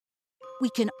we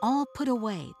can all put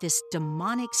away this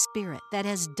demonic spirit that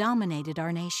has dominated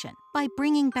our nation by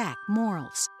bringing back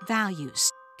morals,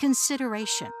 values,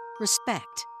 consideration,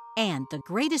 respect, and the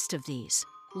greatest of these,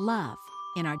 love,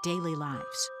 in our daily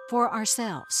lives, for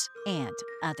ourselves and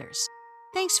others.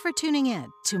 Thanks for tuning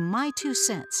in to My Two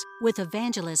Cents with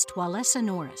Evangelist Walesa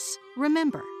Norris.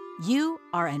 Remember, you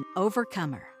are an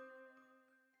overcomer.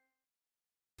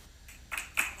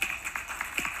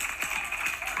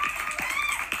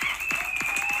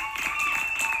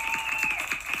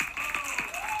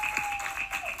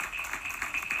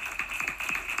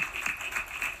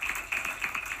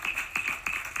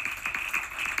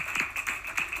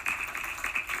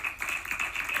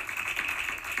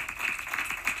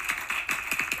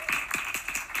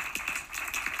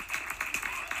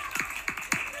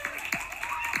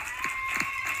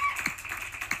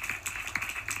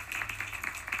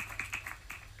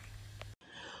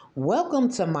 Welcome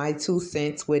to My Two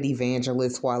Cents with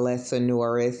Evangelist Walesa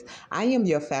Norris. I am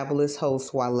your fabulous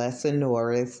host, Walesa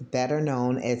Norris, better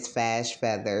known as Fash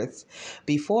Feathers.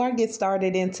 Before I get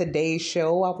started in today's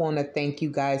show, I want to thank you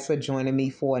guys for joining me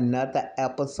for another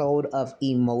episode of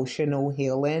Emotional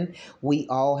Healing. We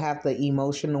all have to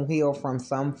emotional heal from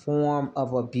some form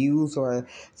of abuse or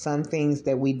some things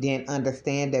that we didn't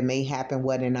understand that may happen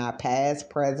in our past,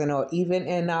 present, or even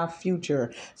in our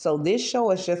future. So this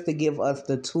show is just to give us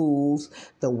the tools,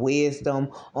 the wisdom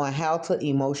on how to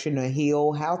emotional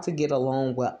heal, how to get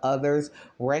along with others,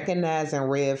 recognizing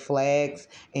red flags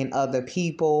in other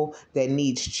people that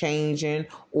needs changing,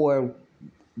 or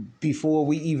before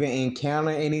we even encounter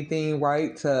anything,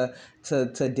 right, to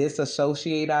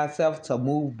disassociate ourselves, to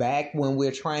move back when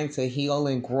we're trying to heal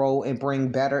and grow and bring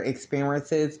better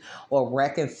experiences or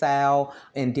reconcile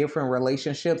in different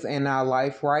relationships in our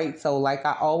life, right? So like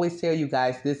I always tell you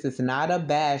guys, this is not a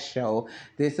bad show.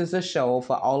 This is a show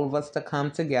for all of us to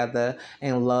come together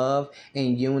in love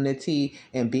and unity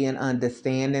and being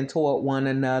understanding toward one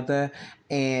another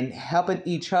and helping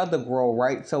each other grow,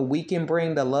 right? So we can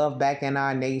bring the love back in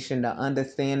our nation, the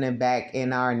understanding back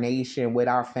in our nation with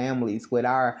our families, with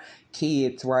our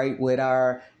kids, right? With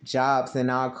our jobs and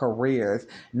our careers,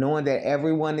 knowing that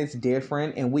everyone is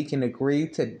different and we can agree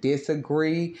to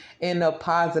disagree in a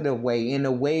positive way, in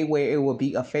a way where it will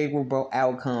be a favorable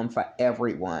outcome for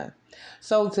everyone.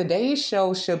 So today's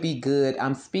show should be good.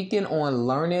 I'm speaking on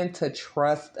learning to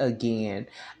trust again.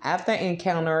 After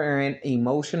encountering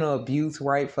emotional abuse,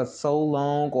 right, for so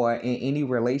long, or in any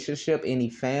relationship, any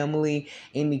family,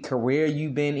 any career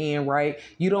you've been in, right,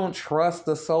 you don't trust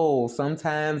the soul.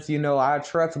 Sometimes, our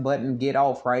trust button get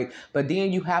off, right? But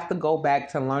then you have to go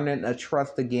back to learning to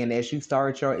trust again as you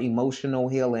start your emotional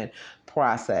healing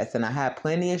process. And I have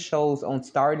plenty of shows on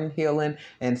starting healing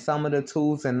and some of the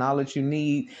tools and knowledge you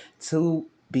need to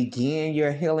begin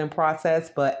your healing process.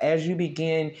 But as you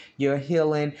begin your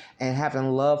healing and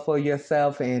having love for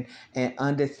yourself and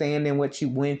understanding what you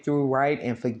went through, right,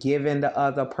 and forgiving the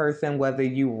other person, whether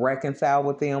you reconcile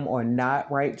with them or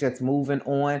not, right, just moving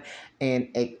on and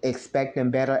expecting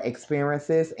better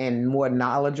experiences and more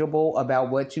knowledgeable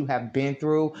about what you have been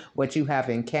through, what you have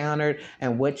encountered,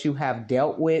 and what you have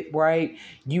dealt with, right?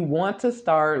 You want to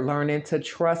start learning to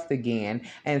trust again.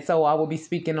 And so I will be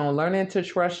speaking on learning to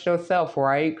trust yourself,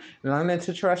 right? Learning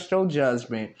to trust your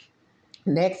judgment.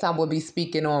 Next, I will be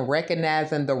speaking on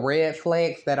recognizing the red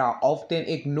flags that are often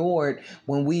ignored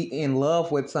when we in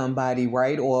love with somebody,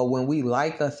 right? Or when we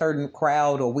like a certain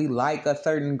crowd or we like a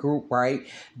certain group, right?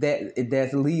 That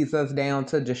leads us down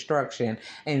to destruction.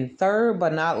 And third,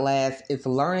 but not last, is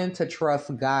learning to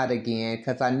trust God again.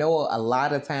 Because I know a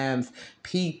lot of times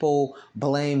people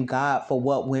blame God for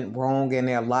what went wrong in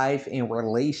their life, in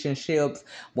relationships,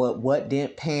 what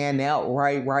didn't pan out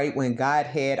right, when God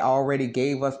had already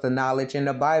gave us the knowledge in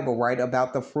the Bible, right,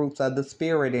 about the fruits of the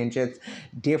Spirit and just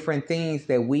different things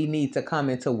that we need to come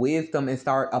into wisdom and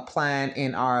start applying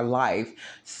in our life.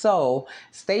 So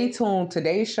stay tuned.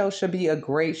 Today's show should be a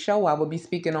great show. I will be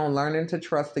speaking on learning to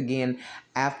trust again.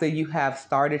 After you have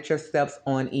started your steps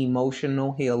on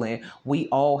emotional healing, we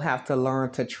all have to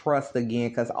learn to trust again,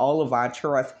 because all of our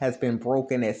trust has been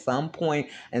broken at some point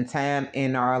in time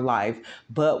in our life.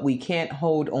 But we can't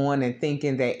hold on and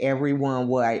thinking that everyone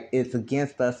is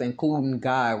against us, including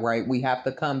God, right? We have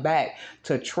to come back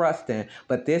to trusting.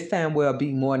 But this time we'll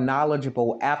be more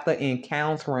knowledgeable after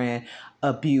encountering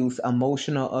abuse,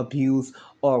 emotional abuse,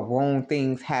 or wrong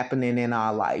things happening in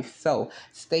our life. So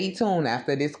stay tuned.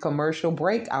 After this commercial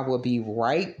break, I will be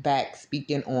right back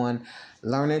speaking on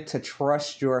learning to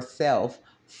trust yourself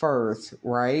first,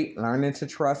 right? Learning to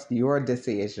trust your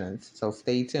decisions. So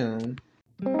stay tuned.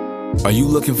 Are you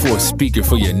looking for a speaker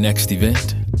for your next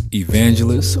event?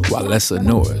 Evangelist Walesa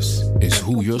Norris is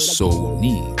who your soul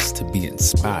needs to be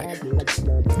inspired.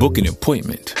 Book an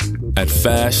appointment at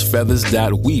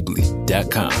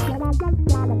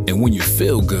fashfeathers.weebly.com. And when you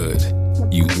feel good,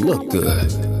 you look good.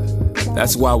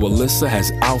 That's why Walesa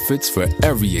has outfits for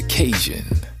every occasion,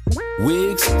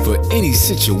 wigs for any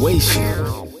situation,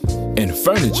 and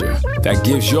furniture that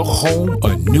gives your home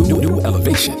a new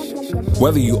elevation.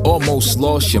 Whether you almost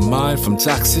lost your mind from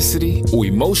toxicity or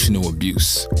emotional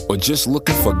abuse, or just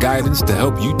looking for guidance to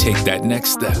help you take that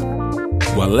next step,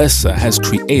 Walesa has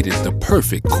created the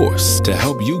perfect course to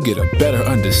help you get a better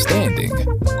understanding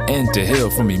and to heal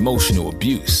from emotional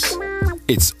abuse.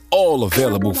 It's all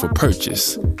available for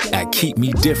purchase at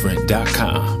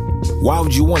keepmedifferent.com. Why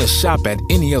would you want to shop at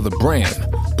any other brand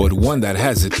but one that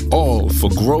has it all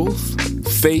for growth,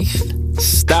 faith,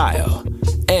 style,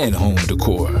 and home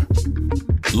decor?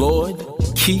 Lord,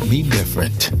 keep me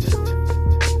different.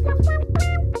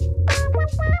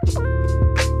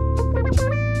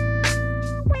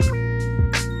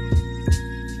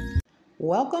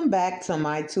 Welcome back to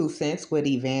My Two Cents with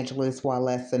Evangelist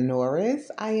Walesa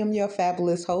Norris. I am your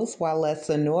fabulous host,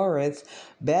 Walesa Norris,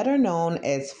 better known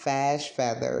as Fash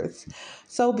Feathers.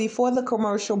 So before the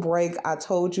commercial break, I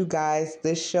told you guys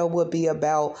this show would be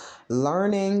about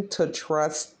learning to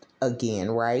trust again,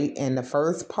 right? And the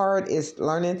first part is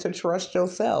learning to trust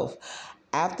yourself.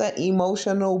 After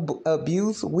emotional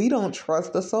abuse, we don't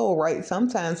trust the soul, right?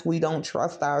 Sometimes we don't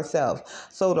trust ourselves.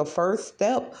 So the first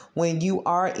step when you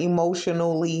are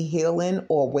emotionally healing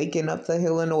or waking up to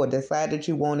healing or decide that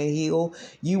you want to heal,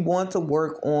 you want to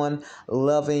work on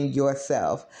loving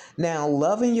yourself. Now,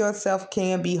 loving yourself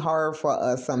can be hard for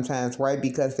us sometimes, right?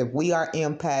 Because if we are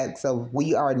empaths, if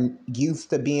we are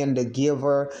used to being the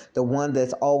giver, the one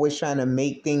that's always trying to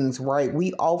make things right,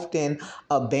 we often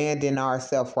abandon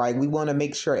ourselves, right? We want to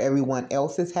make sure everyone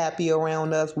else is happy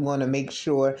around us. We want to make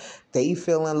sure they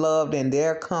feeling loved and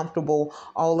they're comfortable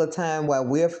all the time while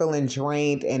we're feeling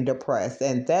drained and depressed.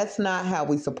 And that's not how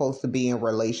we're supposed to be in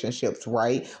relationships,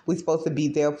 right? We're supposed to be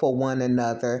there for one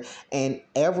another, and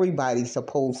everybody's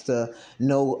supposed to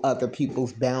know other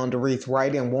people's boundaries,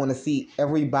 right? And want to see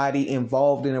everybody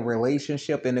involved in a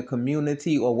relationship, in a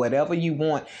community, or whatever you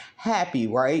want happy,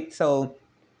 right? So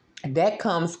that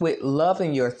comes with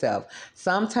loving yourself.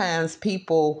 Sometimes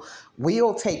people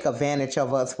will take advantage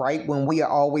of us, right? When we are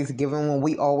always giving, when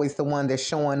we always the one that's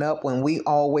showing up, when we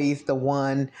always the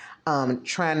one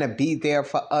trying to be there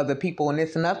for other people. And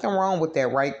there's nothing wrong with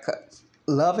that, right? 'Cause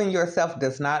loving yourself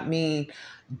does not mean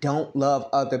don't love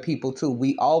other people too.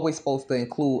 We always supposed to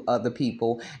include other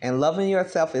people. And loving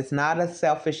yourself is not a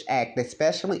selfish act,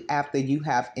 especially after you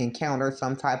have encountered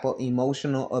some type of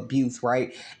emotional abuse,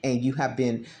 right? And you have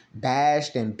been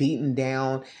bashed and beaten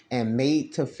down and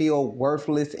made to feel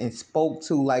worthless and spoke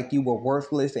to like you were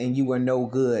worthless and you were no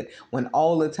good. When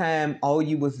all the time, all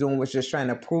you was doing was just trying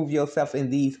to prove yourself in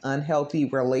these unhealthy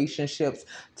relationships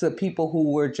to people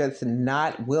who were just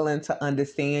not willing to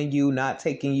understand you, not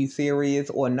taking you serious,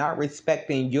 or not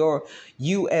respecting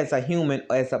you as a human,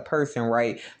 as a person,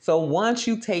 right? So once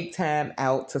you take time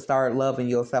out to start loving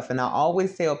yourself, and I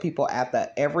always tell people after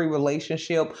every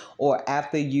relationship or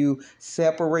after you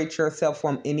separate yourself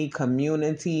from any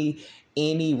community,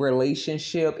 any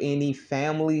relationship, any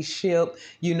family ship,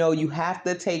 you have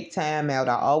to take time out.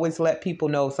 I always let people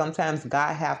know sometimes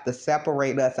God have to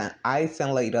separate us and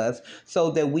isolate us so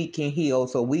that we can heal,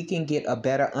 so we can get a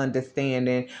better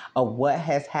understanding of what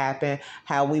has happened,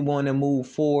 how we want to move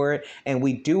forward. And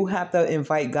we do have to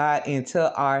invite God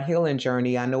into our healing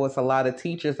journey. I know it's a lot of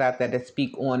teachers out there that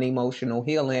speak on emotional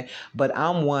healing, but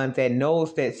I'm one that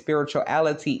knows that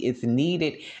spirituality is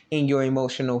needed in your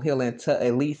emotional healing to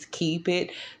at least keep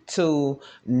it, to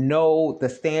know the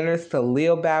standards to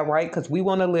live by, right? Because we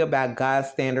want to live by God's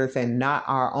standards and not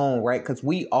our own, right? Because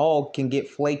we all can get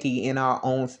flaky in our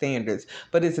own standards.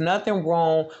 But there's nothing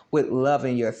wrong with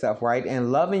loving yourself, right?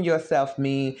 And loving yourself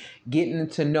means getting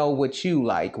to know what you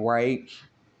like, right?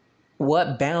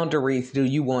 What boundaries do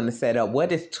you want to set up?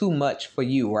 What is too much for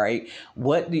you, right?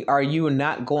 Are you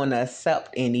not going to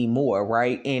accept anymore,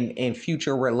 right? In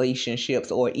future relationships,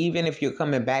 or even if you're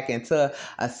coming back into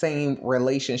a same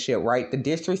relationship, right? The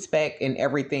disrespect and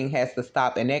everything has to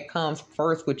stop. And that comes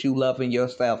first with you loving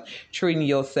yourself, treating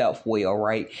yourself well,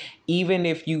 right? Even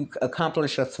if you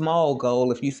accomplish a small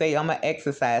goal, if you say, I'm going to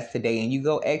exercise today, and you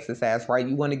go exercise, right?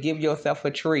 You want to give yourself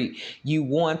a treat. You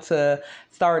want to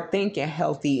start thinking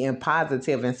healthy and positive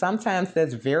positive. And sometimes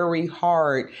that's very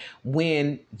hard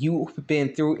when you've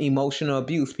been through emotional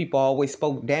abuse. People always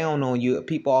spoke down on you.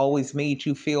 People always made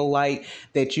you feel like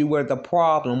that you were the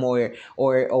problem, or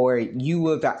you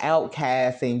were the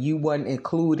outcast and you weren't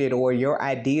included, or your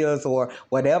ideas or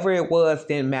whatever it was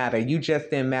didn't matter. You just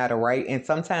didn't matter, right? And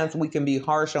sometimes we can be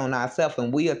harsh on ourselves,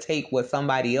 and we'll take what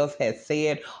somebody else has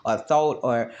said or thought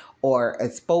or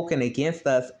spoken against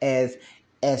us as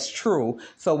true.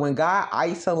 So when God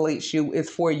isolates you, it's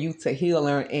for you to heal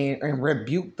and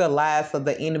rebuke the lies of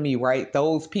the enemy, right?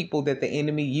 Those people that the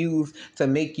enemy used to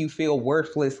make you feel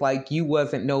worthless, like you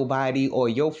wasn't nobody, or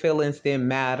your feelings didn't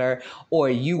matter,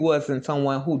 or you wasn't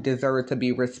someone who deserved to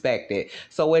be respected.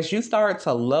 So as you start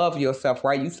to love yourself,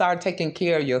 right? You start taking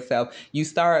care of yourself. You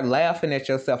start laughing at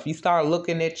yourself. You start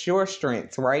looking at your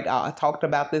strengths, right? I talked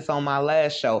about this on my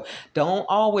last show. Don't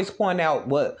always point out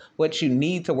what you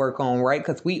need to work on, right?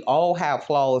 Because we all have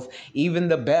flaws, even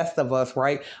the best of us,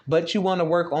 right? But you want to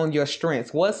work on your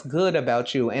strengths. What's good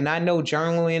about you? And I know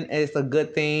journaling is a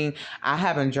good thing. I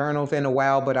haven't journaled in a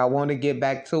while, but I want to get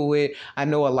back to it. I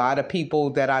know a lot of people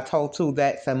that I talk to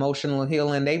that's emotional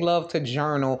healing. They love to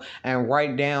journal and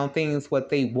write down things, what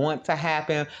they want to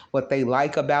happen, what they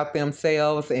like about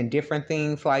themselves, and different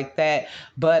things like that.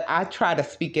 But I try to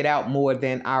speak it out more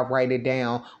than I write it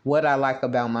down, what I like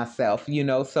about myself,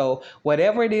 So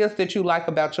whatever it is that you like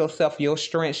about yourself, your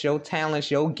strengths, your talents,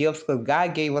 your gifts, because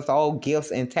God gave us all gifts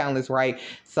and talents, right?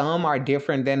 Some are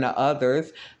different than the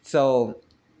others. So,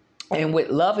 and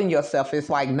with loving yourself, it's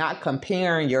like not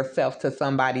comparing yourself to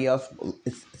somebody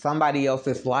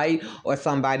else's light or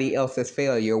somebody else's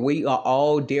failure. We are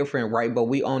all different, right? But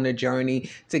we on the journey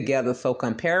together. So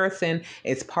comparison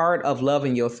is part of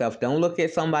loving yourself. Don't look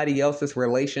at somebody else's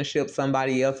relationship,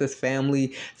 somebody else's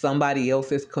family, somebody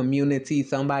else's community,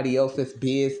 somebody else's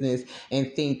business,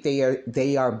 and think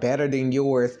they are better than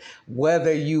yours.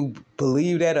 Whether you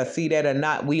believe that or see that or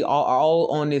not, we are all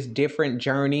on this different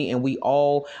journey, and we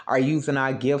all are using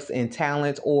our gifts and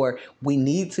talents, or we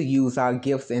need to use our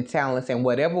gifts and talents, and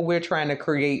whatever we're trying to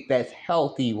create that's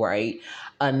healthy, right?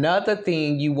 Another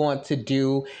thing you want to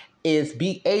do is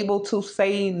be able to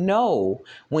say no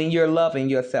when you're loving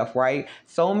yourself, right?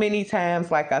 So many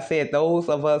times, like I said, those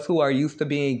of us who are used to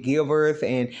being givers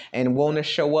and want to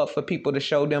show up for people, to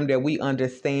show them that we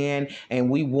understand and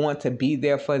we want to be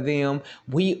there for them,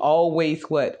 we always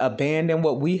abandon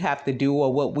what we have to do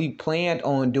or what we planned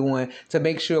on doing to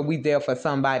make sure we there for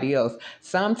somebody else.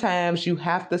 Sometimes you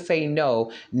have to say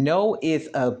no. No is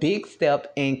a big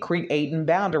step in creating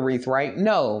boundaries, right?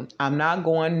 No, I'm not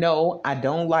going. No, I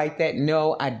don't like that.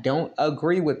 No, I don't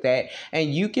agree with that.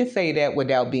 And you can say that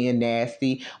without being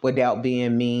nasty, without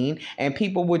being mean. And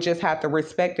people will just have to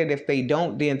respect it. If they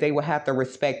don't, then they will have to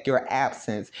respect your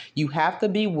absence. You have to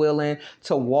be willing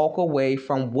to walk away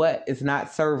from what is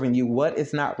not serving you, what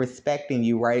is not respecting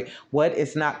you, right? What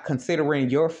is not considering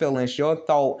your feelings, your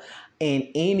thought, in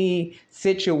any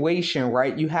situation,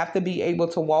 right? You have to be able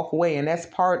to walk away. And that's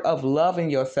part of loving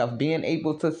yourself, being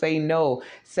able to say no,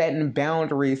 setting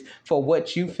boundaries for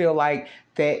what you feel like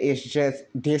that is just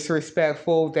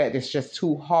disrespectful, that is just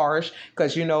too harsh.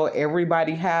 Because,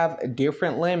 everybody have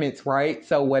different limits, right?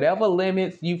 So whatever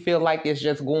limits you feel like is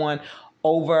just going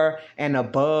over and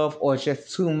above or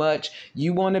just too much,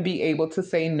 you want to be able to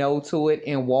say no to it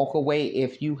and walk away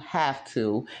if you have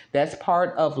to. That's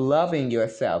part of loving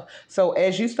yourself. So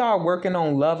as you start working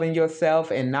on loving yourself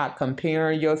and not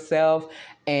comparing yourself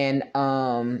and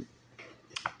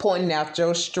pointing out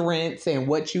your strengths and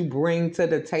what you bring to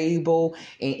the table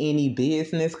in any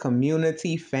business,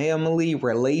 community, family,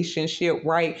 relationship,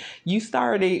 right? You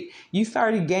started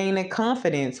gaining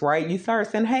confidence, right? You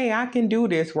started saying, hey, I can do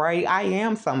this, right? I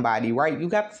am somebody, right? You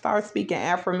got to start speaking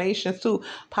affirmations too,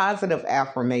 positive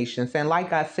affirmations. And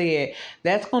like I said,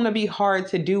 that's going to be hard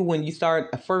to do when you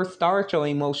first start your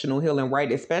emotional healing,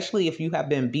 right? Especially if you have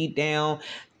been beat down,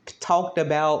 talked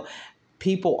about,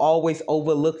 people always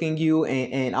overlooking you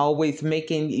and always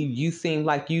making you seem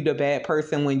like you the bad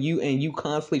person when you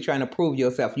constantly trying to prove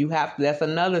yourself. That's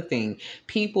another thing.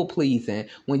 People pleasing.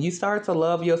 When you start to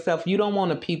love yourself, you don't want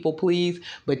to people please,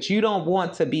 but you don't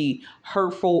want to be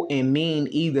hurtful and mean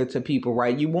either to people,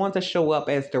 right? You want to show up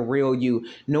as the real you,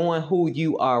 knowing who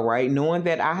you are, right? Knowing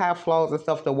that I have flaws and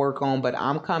stuff to work on, but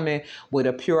I'm coming with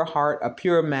a pure heart, a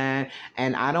pure mind,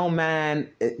 and I don't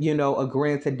mind,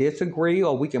 agreeing to disagree,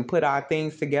 or we can put our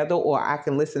things together, or I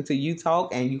can listen to you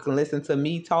talk and you can listen to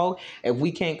me talk. If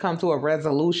we can't come to a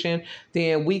resolution,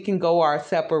 then we can go our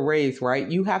separate ways, right?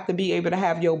 You have to be able to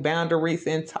have your boundaries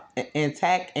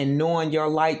intact and knowing your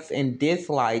likes and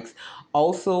dislikes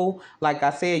Also, like I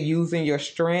said, using your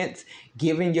strengths,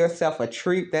 giving yourself a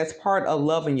treat, that's part of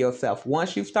loving yourself.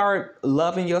 Once you start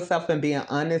loving yourself and being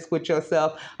honest with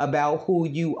yourself about who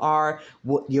you are,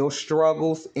 what your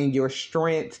struggles and your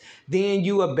strengths, then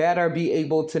you will better be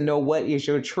able to know what is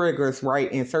your triggers,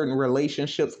 right? In certain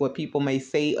relationships, what people may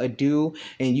say or do,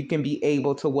 and you can be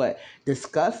able to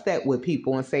discuss that with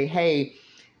people and say, hey,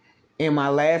 in my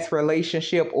last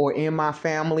relationship or in my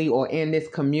family or in this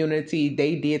community,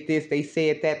 they did this, they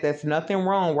said that. There's nothing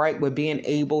wrong, right, with being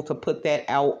able to put that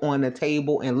out on the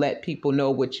table and let people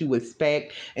know what you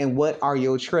expect and what are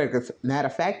your triggers. Matter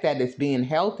of fact, that is being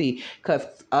healthy, because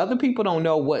other people don't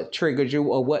know what triggered you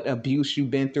or what abuse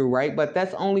you've been through, right? But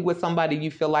that's only with somebody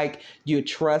you feel like you're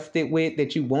trusted with,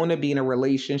 that you want to be in a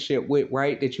relationship with,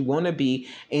 right? That you want to be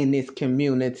in this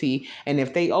community. And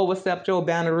if they overstep your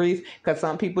boundaries, because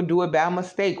some people do it by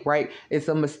mistake, right? It's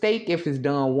a mistake if it's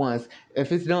done once.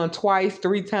 If it's done twice,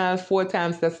 3 times, 4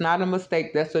 times, that's not a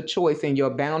mistake. That's a choice, and your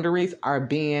boundaries are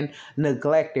being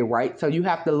neglected, right? So you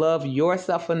have to love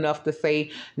yourself enough to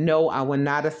say, no, I will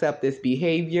not accept this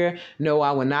behavior. No,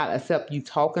 I will not accept you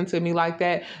talking to me like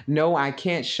that. No, I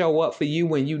can't show up for you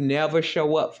when you never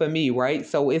show up for me, right?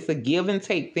 So it's a give and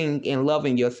take thing in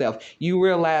loving yourself. You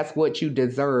realize what you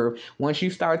deserve. Once you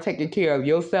start taking care of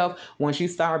yourself, once you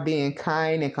start being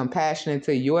kind and compassionate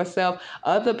to yourself,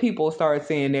 other people start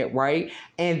seeing that, right?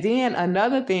 And then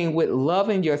another thing with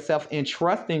loving yourself and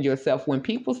trusting yourself, when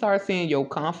people start seeing your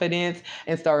confidence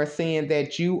and start seeing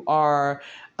that you are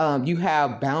you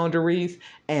have boundaries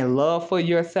and love for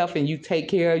yourself, and you take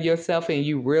care of yourself, and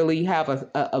you really have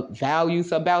a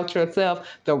values about yourself,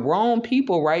 the wrong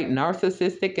people, right?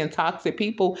 Narcissistic and toxic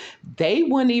people, they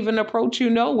wouldn't even approach you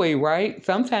no way, right?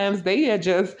 Sometimes they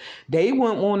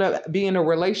wouldn't want to be in a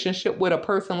relationship with a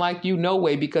person like you no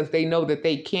way, because they know that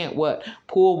they can't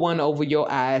pull one over your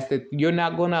eyes, that you're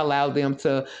not going to allow them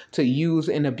to use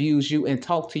and abuse you and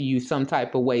talk to you some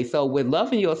type of way. So with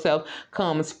loving yourself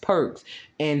comes perks.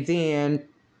 And then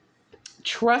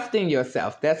trusting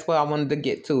yourself. That's what I wanted to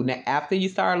get to. Now, after you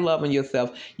start loving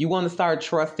yourself, you want to start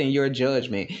trusting your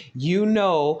judgment. You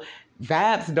know,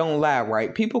 vibes don't lie,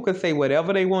 right? People can say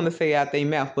whatever they want to say out their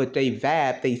mouth, but they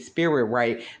vibe, they spirit,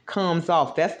 right, comes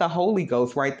off. That's the Holy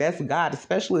Ghost, right? That's God,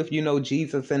 especially if you know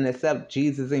Jesus and accept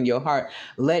Jesus in your heart,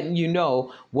 letting you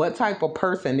know what type of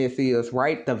person this is,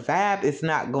 right? The vibe is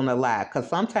not going to lie, because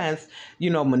sometimes,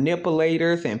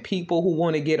 manipulators and people who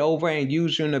want to get over and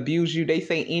use you and abuse you, they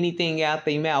say anything out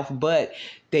their mouth, but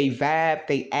they vibe,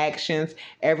 they actions,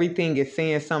 everything is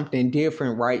saying something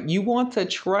different, right? You want to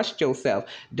trust yourself.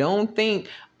 Don't think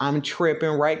I'm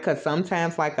tripping, right? Because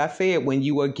sometimes, like I said, when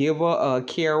you a giver, a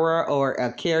carer, or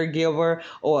a caregiver,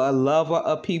 or a lover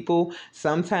of people,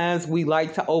 sometimes we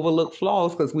like to overlook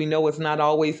flaws because we know it's not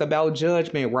always about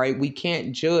judgment, right? We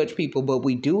can't judge people, but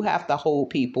we do have to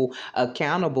hold people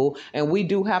accountable, and we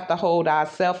do have to hold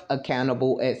ourselves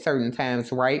accountable at certain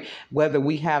times, right? Whether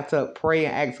we have to pray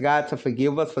and ask God to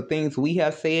forgive us for things we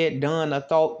have said, done, or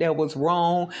thought that was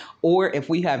wrong, or if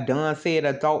we have done, said,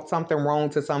 or thought something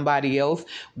wrong to somebody else.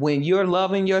 When you're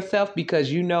loving yourself because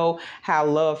you know how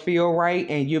love feel, right,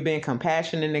 and you're being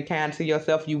compassionate and kind to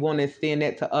yourself, you want to extend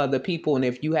that to other people. And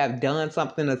if you have done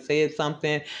something or said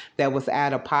something that was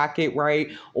out of pocket,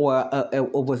 right, or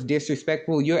was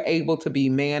disrespectful, you're able to be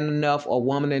man enough or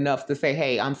woman enough to say,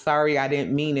 hey, I'm sorry, I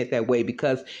didn't mean it that way,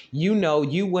 because you know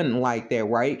you wouldn't like that,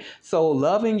 right? So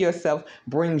loving yourself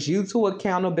brings you to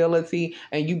accountability,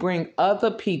 and you bring other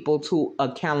people to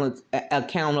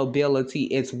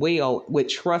accountability as well, with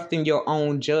trusting your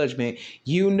own judgment.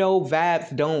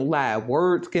 Vibes don't lie.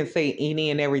 Words can say any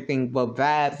and everything, but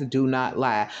vibes do not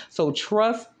lie. So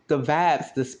trust the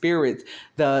vibes, the spirits,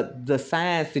 the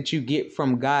signs that you get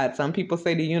from God. Some people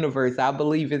say the universe. I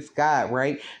believe it's God,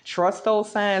 right? Trust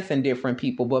those signs in different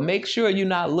people, but make sure you're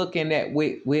not looking at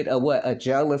with a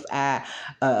jealous eye,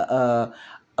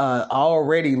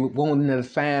 already wanting to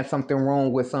find something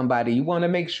wrong with somebody. You want to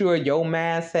make sure your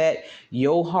mindset,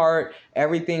 your heart,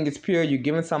 everything is pure. You're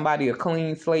giving somebody a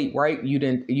clean slate, right? You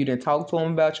didn't talk to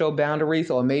them about your boundaries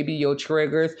or maybe your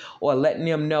triggers, or letting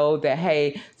them know that,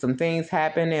 hey, some things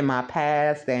happened in my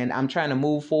past and I'm trying to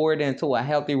move forward into a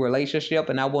healthy relationship,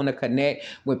 and I want to connect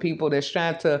with people that's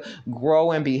trying to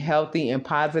grow and be healthy and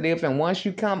positive. And once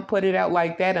you put it out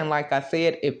like that, and like I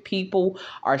said, if people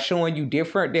are showing you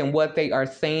different than what they are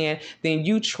saying, then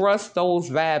you trust those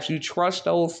vibes, you trust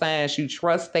those signs, you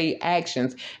trust their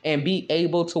actions, and be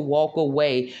able to walk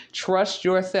away. Trust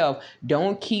yourself.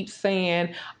 Don't keep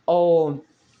saying, oh,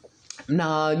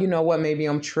 nah, you know what, maybe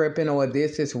I'm tripping or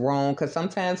this is wrong. Because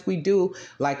sometimes we do,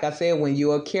 like I said, when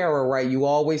you're a carer, right, you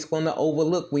always going to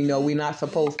overlook. We know we're not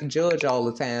supposed to judge all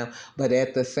the time, but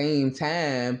at the same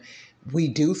time, we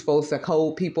do supposed to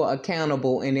hold people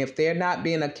accountable. And if they're not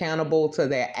being accountable to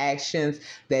their actions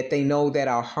that they know that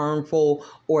are harmful,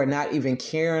 or not even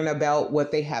caring about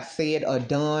what they have said or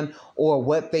done, or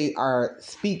what they are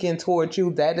speaking towards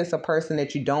you, that is a person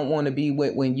that you don't want to be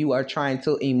with when you are trying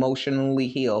to emotionally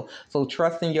heal. So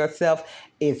trusting yourself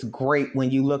is great when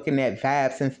you're looking at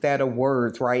vibes instead of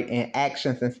words, right? And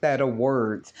actions instead of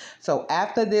words. So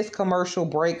after this commercial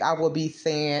break, I will be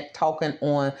talking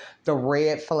on the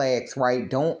red flags, right?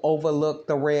 Don't overlook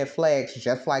the red flags,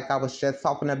 just like I was just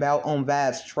talking about on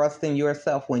vibes, trusting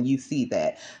yourself when you see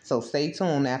that. So stay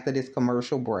tuned after this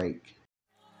commercial break.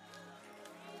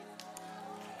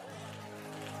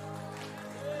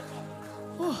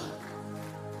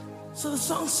 So the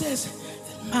song says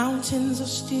that mountains are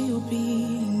still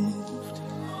being moved.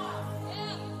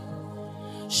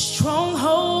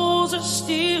 Strongholds are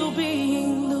still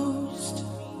being loosed.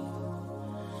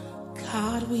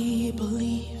 God, we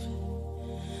believe,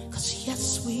 'cause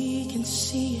yes, we can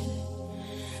see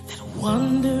it, that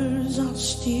wonders are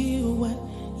still what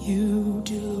you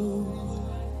do.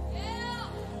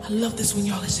 I love this when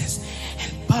y'all, it says,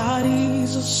 and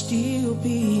bodies are still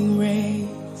being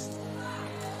raised.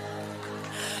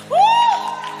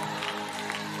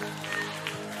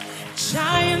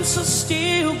 Giants are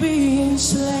still being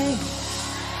slain.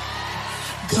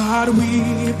 God,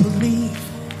 we believe.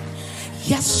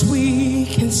 Yes, we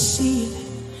can see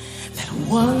it, that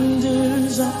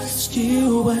wonders are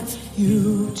still what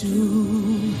you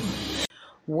do.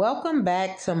 Welcome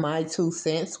back to My Two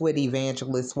Cents with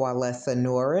Evangelist Walesa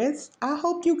Norris. I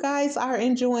hope you guys are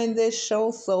enjoying this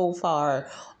show so far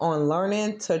on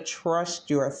learning to trust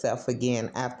yourself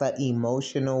again after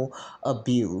emotional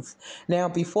abuse. Now,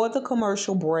 before the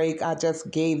commercial break, I just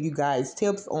gave you guys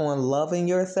tips on loving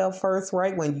yourself first,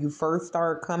 right? When you first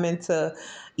start coming to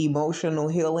emotional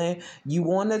healing, you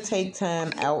want to take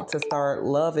time out to start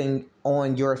loving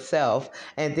on yourself.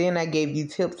 And then I gave you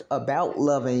tips about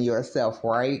loving yourself,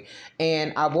 right?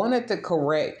 And I wanted to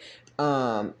correct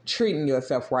treating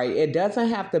yourself right. It doesn't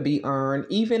have to be earned.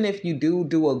 Even if you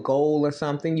do a goal or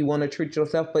something, you want to treat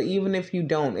yourself. But even if you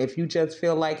don't, if you just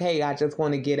feel like, hey, I just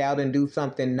want to get out and do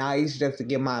something nice just to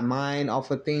get my mind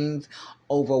off of things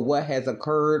over what has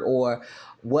occurred or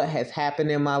what has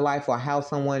happened in my life or how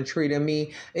someone treated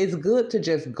me, it's good to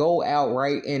just go out,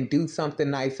 right, and do something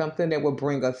nice, something that will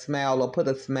bring a smile or put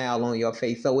a smile on your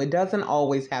face. So it doesn't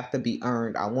always have to be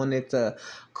earned. I wanted to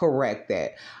correct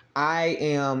that. I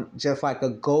am just like a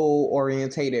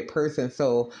goal-orientated person.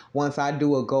 So once I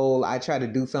do a goal, I try to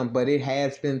do something. But it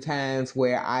has been times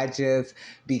where I just,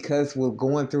 because we're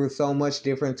going through so much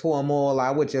different turmoil,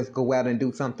 I would just go out and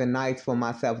do something nice for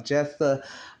myself just to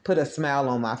put a smile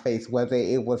on my face, whether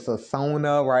it was a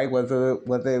sauna, right?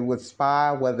 Whether it was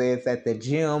spa, whether it's at the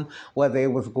gym, whether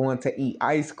it was going to eat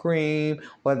ice cream,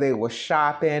 whether it was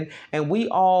shopping. And we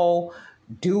all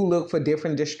do look for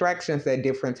different distractions at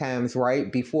different times,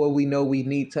 right? Before we know we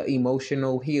need to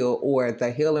emotional heal or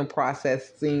the healing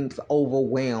process seems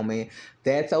overwhelming.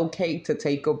 That's okay to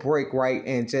take a break, right?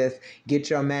 And just get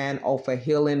your mind off of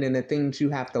healing and the things you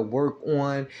have to work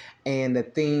on and the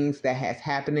things that has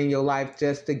happened in your life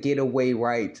just to get away,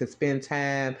 right? To spend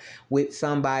time with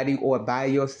somebody or by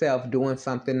yourself doing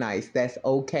something nice. That's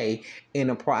okay in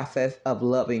the process of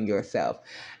loving yourself.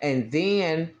 And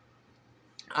then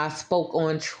I spoke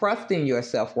on trusting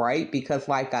yourself, right? Because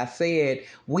like I said,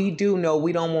 we do know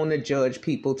we don't want to judge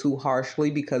people too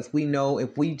harshly because we know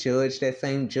if we judge, that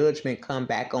same judgment come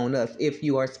back on us if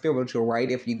you are spiritual, right?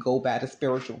 If you go by the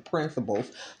spiritual principles.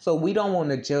 So we don't want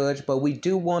to judge, but we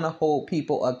do want to hold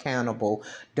people accountable.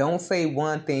 Don't say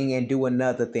one thing and do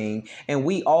another thing. And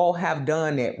we all have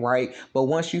done that, right? But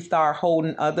once you start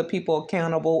holding other people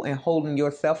accountable and holding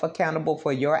yourself accountable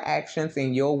for your actions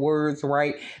and your words,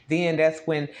 right? Then that's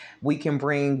when we can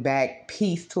bring back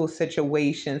peace to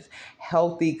situations,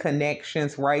 healthy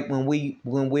connections, right? When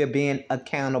we're being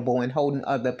accountable and holding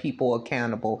other people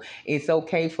accountable. It's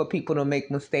okay for people to make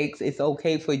mistakes. It's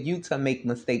okay for you to make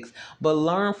mistakes, but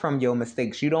learn from your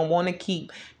mistakes. You don't want to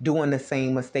keep doing the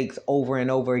same mistakes over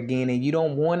and over again, and you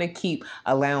don't want to keep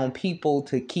allowing people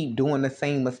to keep doing the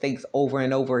same mistakes over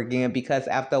and over again, because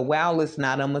after a while, it's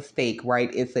not a mistake,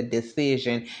 right? It's a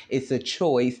decision. It's a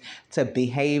choice to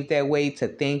behave that way,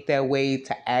 to think that way,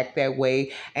 to act that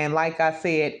way. And like I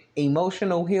said,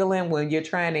 emotional healing, when you're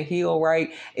trying to heal, right,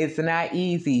 it's not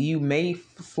easy. You may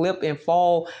slip and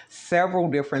fall several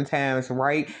different times,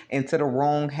 right, into the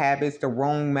wrong habits, the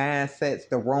wrong mindsets,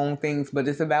 the wrong things. But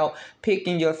it's about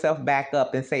picking yourself back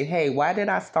up and say, hey, why did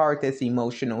I start this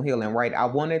emotional healing, right? I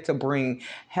wanted to bring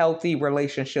healthy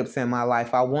relationships in my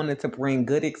life. I wanted to bring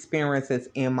good experiences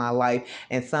in my life.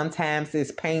 And sometimes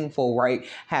it's painful, right,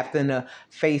 having to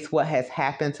face what has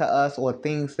happened to us or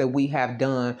things that we have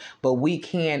done, but we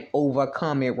can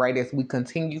overcome it, right, as we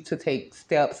continue to take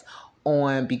steps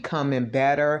on becoming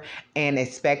better and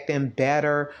expecting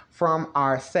better from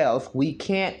ourselves. We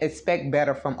can't expect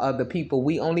better from other people.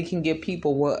 We only can give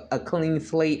people a clean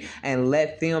slate and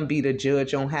let them be the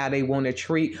judge on how they want to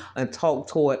treat and talk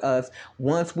toward us.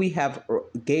 Once we have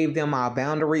gave them our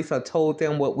boundaries or told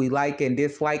them what we like and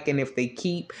dislike, and if they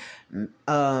keep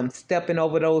stepping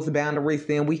over those boundaries,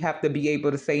 then we have to be able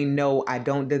to say, no, I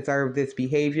don't deserve this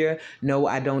behavior. No,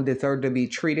 I don't deserve to be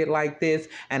treated like this.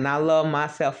 And I love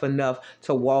myself enough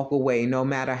to walk away. No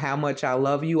matter how much I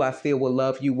love you, I still will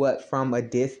love you from a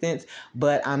distance,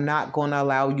 but I'm not going to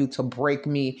allow you to break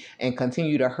me and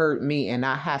continue to hurt me, and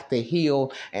I have to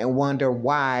heal and wonder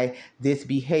why this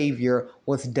behavior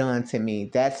was done to me.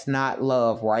 That's not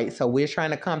love, right? So we're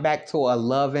trying to come back to a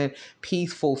loving,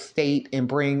 peaceful state and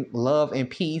bring love and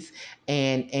peace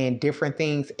and different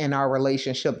things in our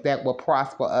relationship that will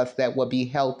prosper us, that will be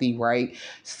healthy, right?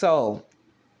 So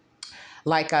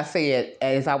like I said,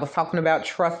 as I was talking about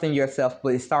trusting yourself, but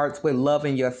it starts with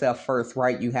loving yourself first,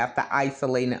 right? You have to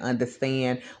isolate and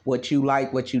understand what you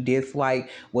like, what you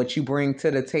dislike, what you bring to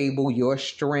the table, your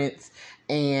strengths,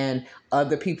 and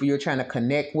other people you're trying to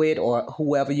connect with or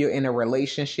whoever you're in a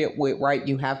relationship with, right?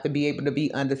 You have to be able to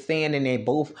be understanding, and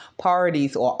both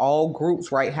parties or all groups,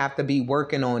 right, have to be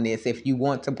working on this if you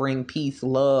want to bring peace,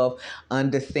 love,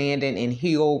 understanding, and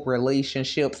heal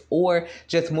relationships, or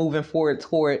just moving forward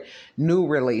toward new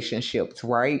relationships,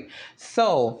 right?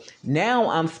 So now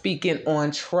I'm speaking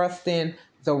on trusting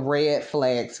the red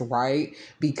flags, right?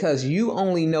 Because you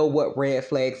only know what red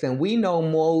flags, and we know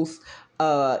most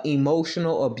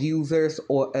emotional abusers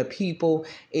or people,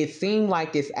 it seems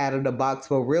like it's out of the box,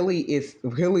 but really it's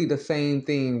really the same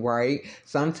thing, right?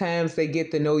 Sometimes they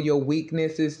get to know your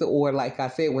weaknesses, or like I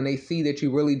said, when they see that you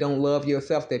really don't love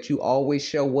yourself, that you always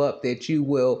show up, that you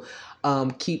will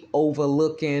keep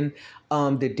overlooking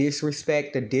the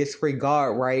disrespect, the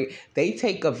disregard, right? They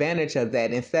take advantage of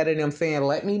that. Instead of them saying,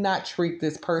 let me not treat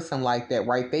this person like that,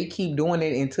 right? They keep doing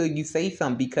it until you say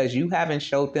something, because you haven't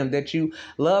showed them that you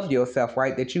love yourself,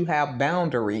 right? That you have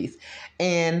boundaries.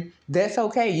 And that's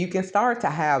okay. You can start to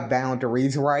have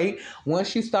boundaries, right?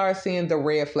 Once you start seeing the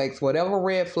red flags, whatever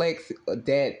red flags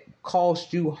that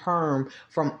caused you harm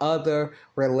from other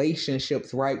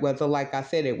relationships, right? Whether, like I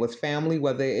said, it was family,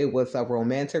 whether it was a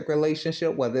romantic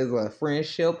relationship, whether it was a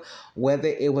friendship, whether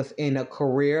it was in a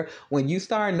career. When you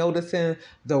start noticing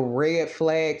the red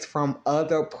flags from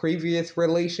other previous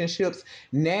relationships,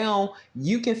 now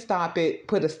you can stop it,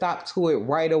 put a stop to it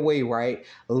right away, right?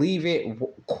 Leave it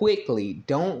quickly.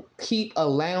 Don't keep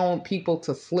allowing people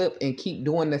to slip and keep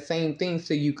doing the same things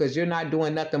to you, because you're not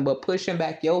doing nothing but pushing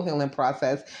back your healing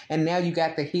process. And now you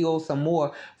got to heal some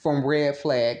more from red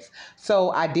flags. So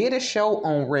I did a show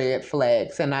on red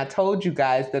flags, and I told you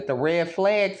guys that the red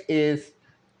flags is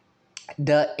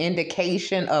the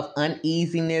indication of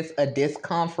uneasiness, a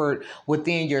discomfort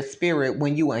within your spirit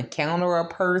when you encounter a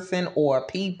person or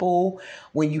people,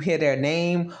 when you hear their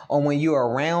name or when you're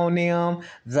around them,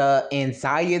 the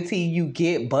anxiety you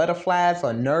get, butterflies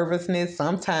or nervousness,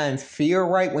 sometimes fear,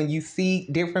 right, when you see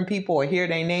different people or hear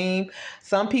their name.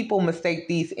 Some people mistake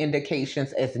these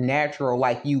indications as natural,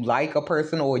 like you like a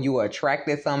person or you are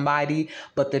attracted to somebody,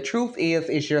 but the truth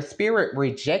is your spirit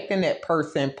rejecting that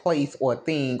person, place, or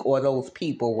thing, or those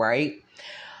people, right?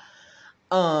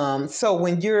 So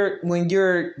when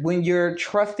you're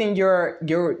trusting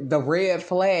the red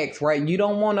flags, right? You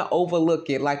don't want to overlook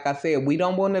it. Like I said, we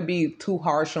don't want to be too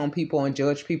harsh on people and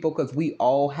judge people, because we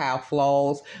all have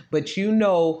flaws, but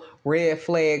red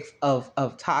flags of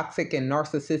toxic and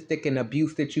narcissistic and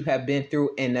abuse that you have been through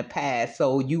in the past.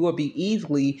 So you will be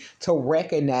easily to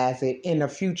recognize it in the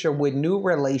future with new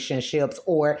relationships,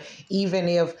 or even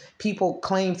if people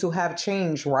claim to have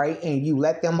changed, right? And you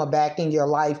let them back in your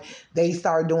life, they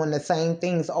start doing the same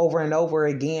things over and over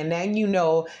again. Now you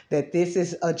know that this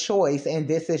is a choice, and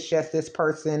this is just this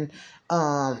person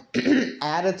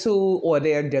attitude or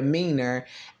their demeanor,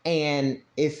 and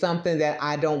it's something that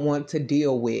I don't want to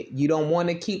deal with. You don't want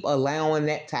to keep allowing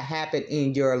that to happen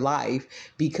in your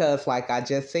life, because like I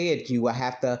just said, you will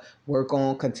have to work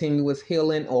on continuous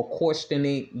healing or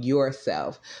questioning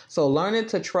yourself. So learning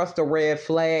to trust the red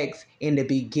flags in the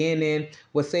beginning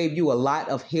will save you a lot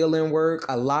of healing work,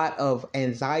 a lot of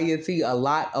anxiety, a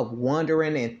lot of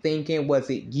wondering and thinking, was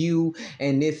it you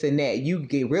and this and that. You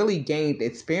really gained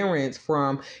experience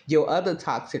from your other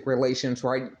toxic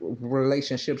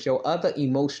relationships, your other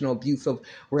emotional abusive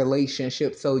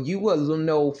relationships. So you will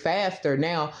know faster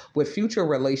now with future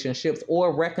relationships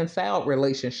or reconciled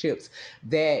relationships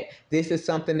that this is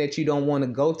something that you don't want to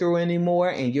go through anymore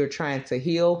and you're trying to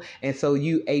heal. And so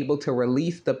you able to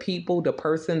release the people, the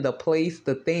person, the place,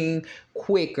 the thing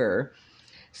quicker.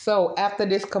 So after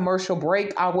this commercial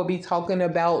break, I will be talking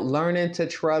about learning to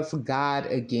trust God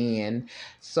again.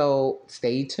 So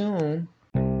stay tuned.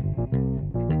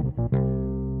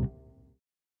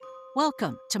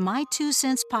 Welcome to My 2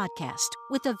 Cents Podcast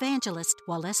with evangelist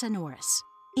Walesa Norris.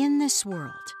 In this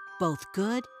world, both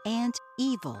good and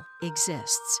evil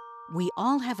exists. We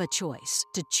all have a choice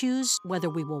to choose whether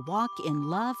we will walk in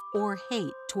love or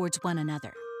hate towards one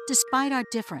another, despite our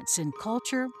difference in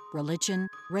culture, religion,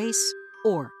 race,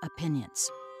 or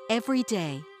opinions. Every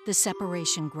day, the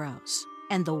separation grows,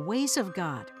 and the ways of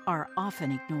God are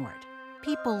often ignored.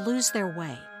 People lose their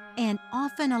way and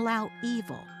often allow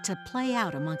evil to play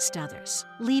out amongst others,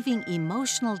 leaving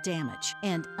emotional damage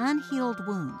and unhealed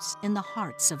wounds in the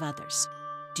hearts of others.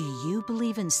 Do you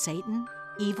believe in Satan,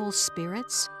 evil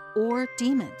spirits, or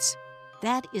demons?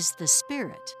 That is the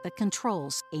spirit that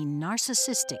controls a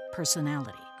narcissistic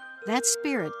personality. That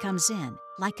spirit comes in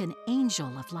like an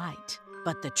angel of light,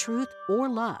 but the truth or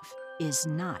love is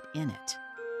not in it.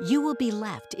 You will be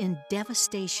left in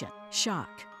devastation, shock,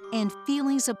 and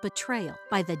feelings of betrayal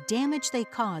by the damage they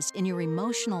cause in your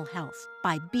emotional health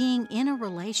by being in a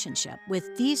relationship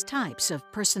with these types of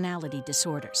personality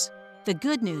disorders. The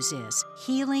good news is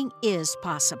healing is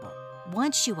possible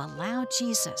once you allow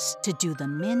Jesus to do the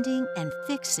mending and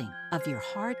fixing of your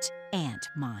heart and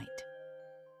mind.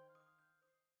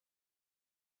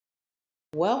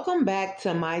 Welcome back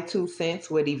to My 2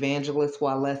 Cents with Evangelist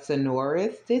Walesa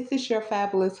Norris. This is your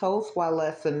fabulous host,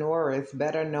 Walesa Norris,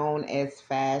 better known as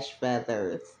Fash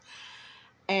Feathers.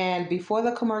 And before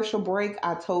the commercial break,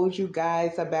 I told you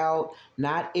guys about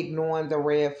not ignoring the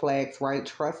red flags, right?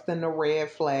 Trusting the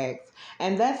red flags.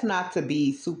 And that's not to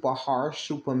be super harsh,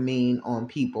 super mean on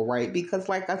people, right? Because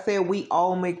like I said, we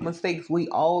all make mistakes. We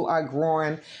all are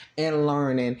growing and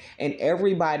learning. And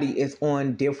everybody is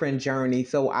on different journeys.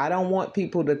 So I don't want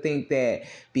people to think that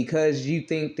because you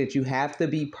think that you have to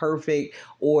be perfect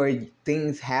or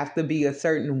things have to be a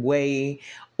certain way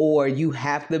or you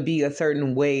have to be a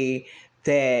certain way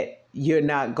that you're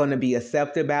not going to be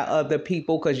accepted by other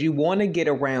people, because you want to get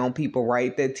around people,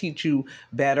 right, that teach you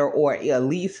better or at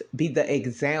least be the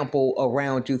example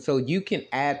around you so you can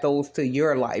add those to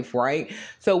your life, right?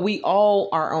 So we all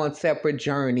are on separate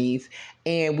journeys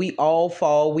and we all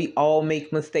fall, we all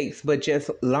make mistakes, but just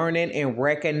learning and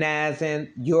recognizing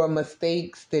your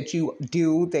mistakes that you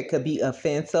do that could be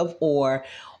offensive or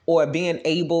being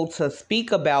able to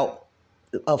speak about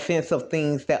offensive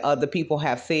things that other people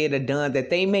have said or done that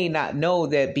they may not know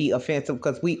that be offensive,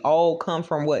 because we all come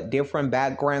from different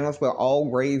backgrounds. We're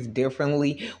all raised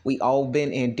differently. We all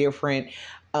been in different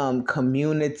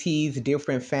communities,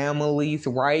 different families,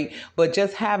 right? But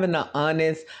just having an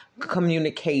honest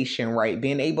communication, right?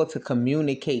 Being able to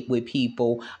communicate with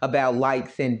people about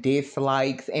likes and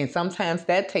dislikes. And sometimes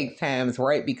that takes time,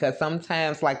 right? Because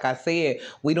sometimes, like I said,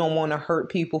 we don't want to hurt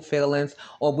people's feelings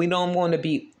or we don't want to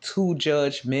be too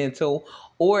judgmental.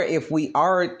 Or if we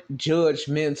are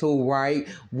judgmental, right,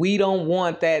 we don't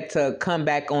want that to come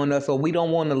back on us or we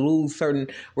don't want to lose certain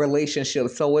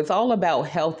relationships. So it's all about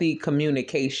healthy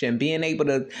communication, being able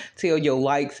to tell your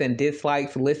likes and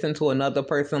dislikes, listen to another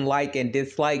person like and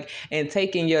dislike, and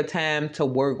taking your time to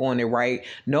work on it, right?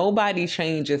 Nobody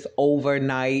changes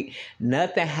overnight.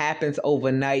 Nothing happens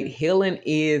overnight. Healing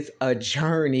is a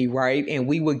journey, right? And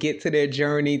we will get to that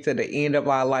journey to the end of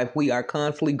our life. We are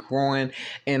constantly growing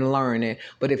and learning.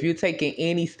 But if you're taking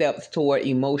any steps toward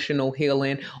emotional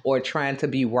healing or trying to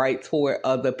be right toward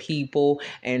other people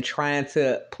and trying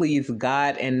to please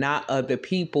God and not other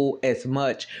people as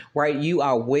much, right, you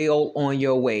are well on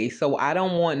your way. So I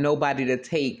don't want nobody to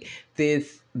take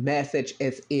this message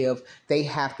as if they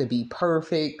have to be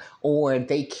perfect or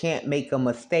they can't make a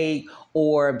mistake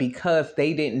or because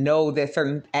they didn't know that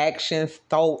certain actions,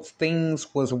 thoughts, things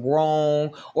was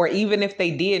wrong, or even if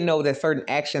they did know that certain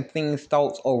action, things,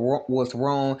 thoughts was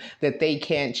wrong, that they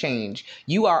can't change.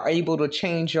 You are able to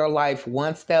change your life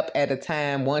one step at a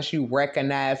time once you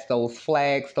recognize those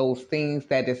flags, those things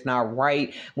that is not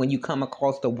right, when you come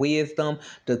across the wisdom,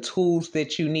 the tools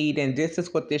that you need. And this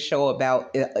is what this show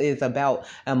is is about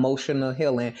emotional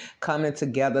healing, coming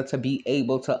together to be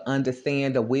able to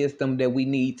understand the wisdom that we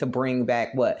need to bring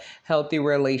back what? Healthy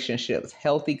relationships,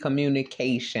 healthy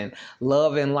communication,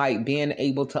 love and light, being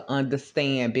able to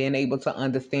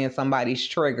understand somebody's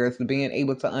triggers, being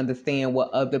able to understand what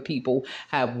other people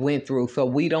have went through so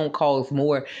we don't cause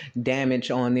more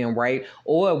damage on them, right?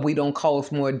 Or we don't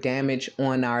cause more damage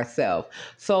on ourselves.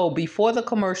 So before the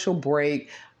commercial break,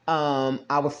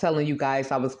 I was telling you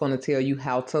guys I was going to tell you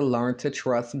how to learn to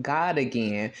trust God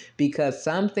again, because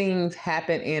some things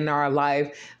happen in our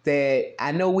life that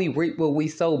I know we reap what we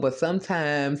sow, but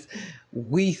sometimes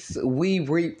we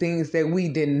reap things that we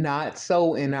did not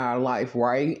sow in our life,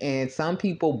 right? And some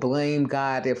people blame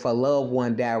God if a loved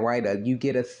one died, right? Or you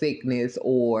get a sickness,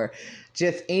 or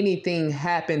just anything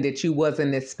happened that you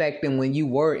wasn't expecting when you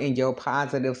were in your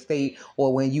positive state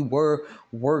or when you were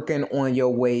working on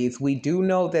your ways. We do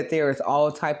know that there is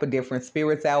all type of different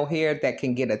spirits out here that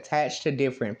can get attached to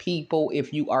different people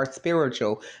if you are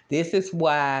spiritual. This is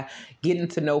why getting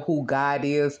to know who God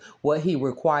is, what he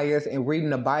requires, and reading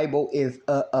the Bible is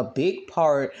a big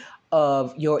part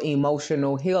of your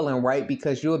emotional healing, right?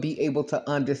 Because you'll be able to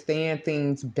understand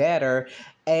things better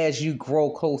as you grow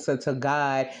closer to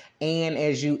God and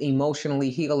as you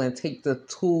emotionally heal and take the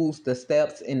tools, the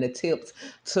steps, and the tips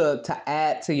to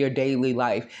add to your daily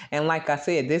life. And like I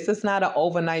said, this is not an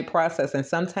overnight process. And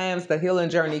sometimes the healing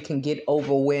journey can get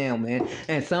overwhelming.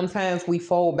 And sometimes we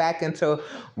fall back into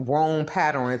wrong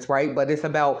patterns, right? But it's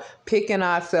about picking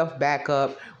ourselves back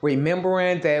up,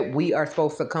 remembering that we are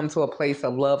supposed to come to a place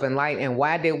of love and light. And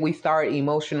why did we start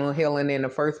emotional healing in the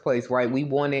first place, right? We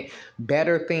wanted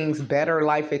better things, better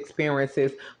life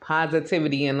experiences,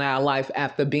 positivity in our life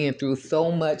after being through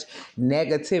so much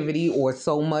negativity or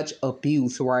so much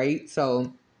abuse, right?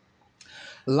 So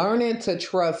learning to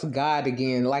trust God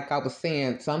again, like I was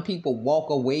saying, some people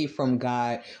walk away from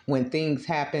God when things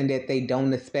happen that they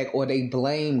don't expect, or they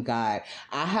blame God.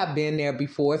 I have been there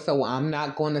before, so I'm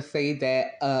not going to say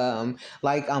that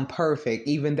like I'm perfect,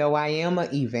 even though I am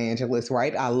an evangelist,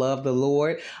 right? I love the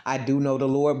Lord. I do know the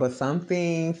Lord, but some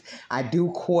things I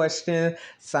do question.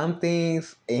 Some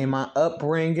things in my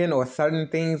upbringing or certain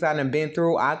things I've been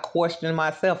through, I question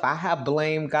myself. I have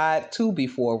blamed God too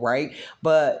before, right?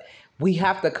 But we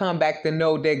have to come back to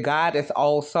know that God is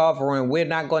all sovereign. We're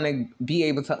not going to be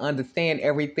able to understand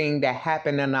everything that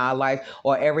happened in our life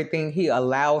or everything he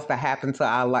allows to happen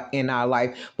to in our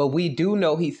life. But we do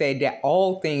know he said that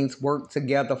all things work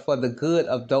together for the good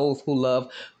of those who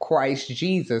love Christ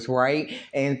Jesus, right?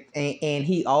 And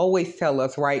he always tell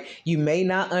us, right, you may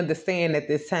not understand at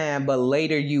this time, but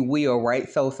later you will, right?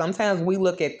 So sometimes we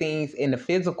look at things in the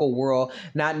physical world,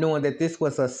 not knowing that this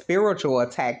was a spiritual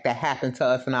attack that happened to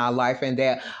us in our life, and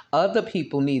that other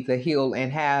people need to heal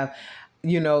and have,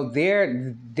 you know,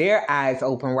 their eyes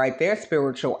open, right? Their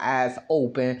spiritual eyes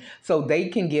open so they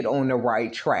can get on the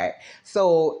right track.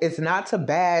 So it's not to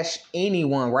bash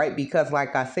anyone, right? Because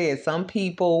like I said, some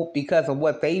people, because of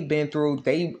what they've been through,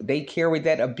 they carry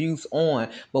that abuse on.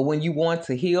 But when you want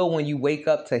to heal, when you wake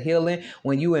up to healing,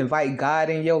 when you invite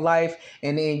God in your life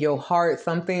and in your heart,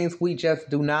 some things we just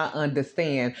do not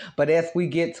understand. But as we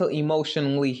get to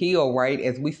emotionally heal, right?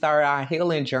 As we start our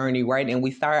healing journey, right? And we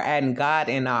start adding God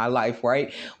in our life,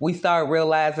 right? We start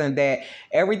realizing that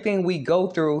everything we go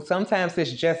through, sometimes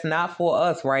it's just not for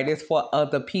us, right? It's for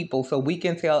other people. So we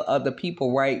can tell other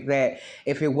people, right, that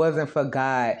if it wasn't for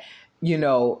God, you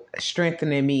know,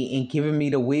 strengthening me and giving me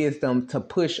the wisdom to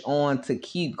push on, to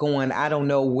keep going, I don't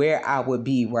know where I would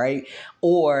be, right?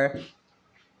 Or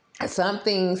some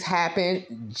things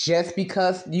happen just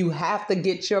because you have to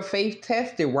get your faith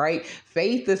tested, right?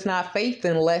 Faith is not faith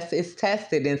unless it's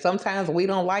tested. And sometimes we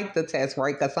don't like the test,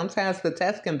 right? Because sometimes the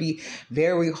test can be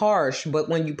very harsh. But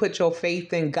when you put your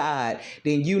faith in God,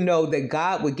 then you know that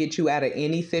God will get you out of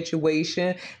any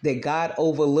situation, that God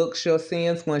overlooks your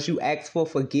sins once you ask for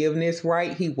forgiveness,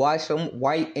 right? He washes them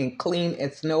white and clean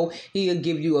as snow. He'll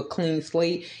give you a clean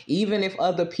slate, even if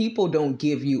other people don't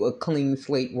give you a clean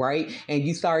slate, right? And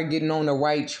you start getting on the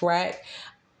right track.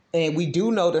 And we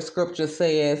do know the scripture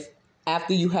says,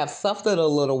 after you have suffered a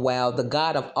little while, the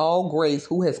God of all grace,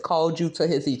 who has called you to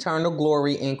his eternal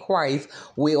glory in Christ,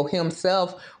 will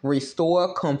himself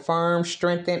restore, confirm,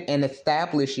 strengthen, and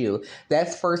establish you.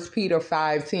 That's 1 Peter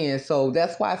 5:10. So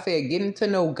that's why I said getting to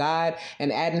know God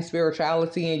and adding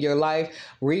spirituality in your life,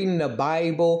 reading the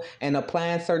Bible and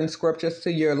applying certain scriptures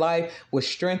to your life will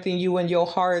strengthen you in your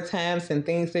hard times and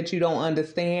things that you don't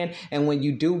understand. And when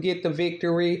you do get the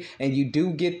victory and you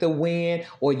do get the win,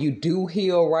 or you do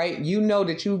heal, right, you know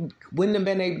that you wouldn't have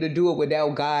been able to do it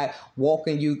without God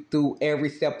walking you through every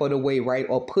step of the way, right?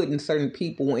 Or putting certain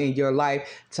people in your life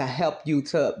to help you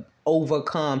to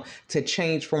overcome, to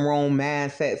change from wrong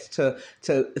mindsets,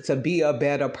 to be a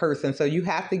better person. So you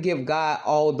have to give God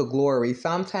all the glory.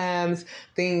 Sometimes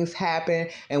things happen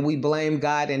and we blame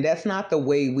God, and that's not the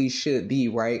way we should be,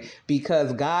 right?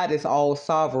 Because God is all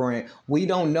sovereign. We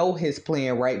don't know his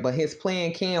plan, right? But his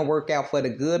plan can work out for the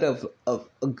good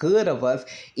of us,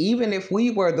 even if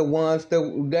we were the ones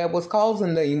that was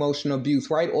causing the emotional abuse,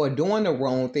 right? Or doing the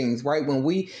wrong things, right? When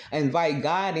we invite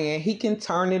God in, he can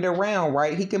turn it around,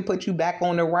 right? He can put you back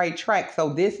on the right track.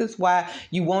 So this is why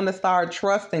you want to start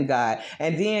trusting God.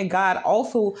 And then God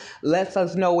also lets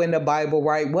us know in the Bible,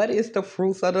 right? What is the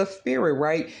fruits of the Spirit,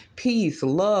 right? Peace,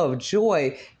 love,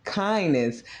 joy,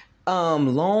 kindness,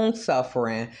 long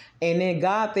suffering. And then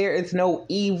God, there is no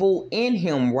evil in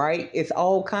him, right? It's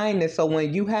all kindness. So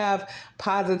when you have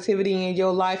positivity in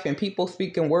your life and people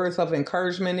speaking words of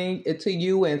encouragement to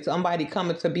you, and somebody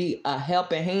coming to be a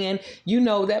helping hand, you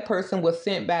know that person was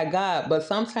sent by God. But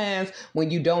sometimes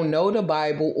when you don't know the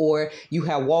Bible, or you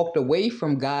have walked away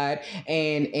from God,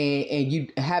 and you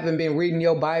haven't been reading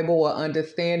your Bible or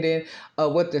understanding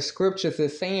what the scriptures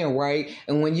is saying, right?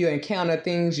 And when you encounter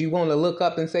things, you want to look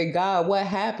up and say, God, what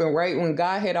happened, right? When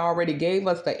God had already gave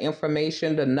us the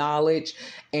information, the knowledge,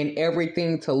 and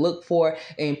everything to look for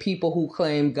in people who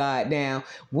claim God. Now,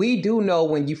 we do know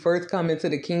when you first come into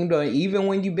the kingdom, even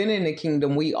when you've been in the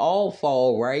kingdom, we all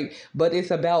fall, right? But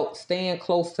it's about staying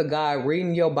close to God,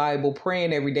 reading your Bible,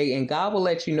 praying every day, and God will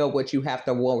let you know what you have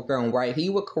to work on, right? He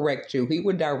will correct you. He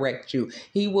will direct you.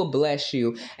 He will bless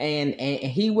you, and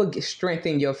he will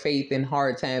strengthen your faith in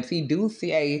hard times. He do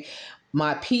say,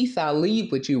 my peace I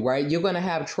leave with you, right? You're going to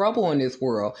have trouble in this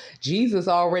world. Jesus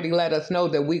already let us know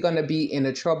that we're going to be in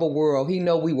a troubled world. He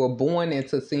know we were born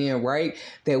into sin, right?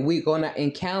 That we're going to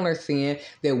encounter sin,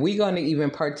 that we're going to even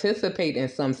participate in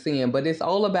some sin. But it's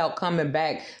all about coming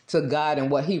back to God and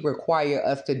what he requires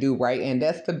us to do, right? And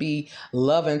that's to be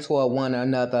loving toward one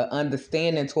another,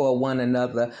 understanding toward one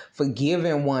another,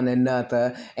 forgiving one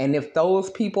another. And if those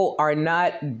people are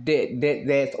not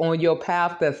that's on your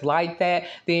path that's like that,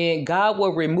 then God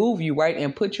will remove you, right?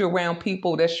 And put you around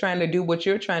people that's trying to do what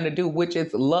you're trying to do, which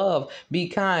is love, be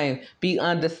kind, be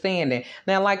understanding.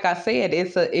 Now, like I said,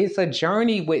 it's a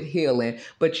journey with healing,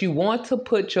 but you want to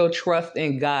put your trust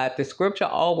in God. The scripture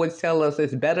always tells us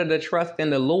it's better to trust in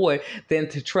the Lord than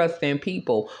to trust in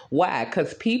people. Why?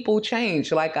 Because people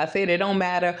change. Like I said, it don't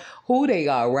matter who they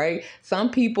are, right?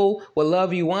 Some people will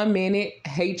love you one minute,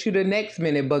 hate you the next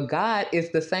minute, but God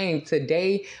is the same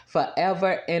today,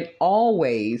 forever, and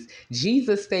always.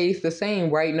 Jesus stays the same,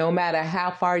 right? No matter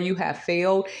how far you have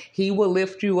failed, he will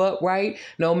lift you up, right?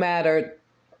 No matter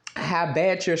how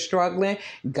bad you're struggling,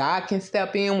 God can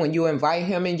step in when you invite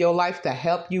him in your life to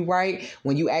help you, right?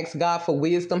 When you ask God for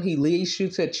wisdom, he leads you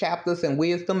to chapters in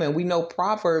wisdom. And we know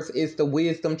Proverbs is the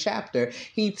wisdom chapter.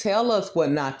 He tell us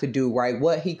what not to do, right?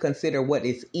 What he consider what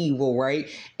is evil, right?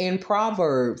 In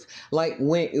Proverbs, like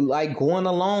going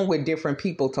along with different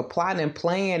people to plot and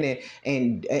plan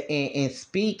and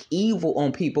speak evil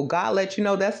on people. God let you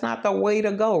know that's not the way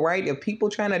to go, right? If people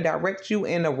trying to direct you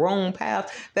in the wrong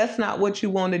path, that's not what you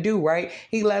want to do, right?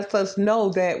 He lets us know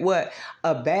that what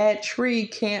a bad tree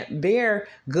can't bear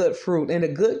good fruit, and a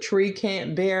good tree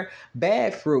can't bear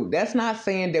bad fruit. That's not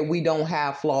saying that we don't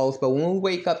have flaws, but when we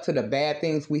wake up to the bad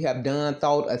things we have done,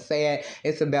 thought, or said,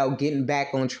 it's about getting back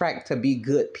on track to be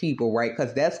good people, right?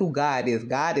 Because that's who God is.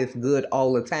 God is good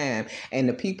all the time. And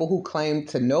the people who claim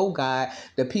to know God,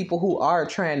 the people who are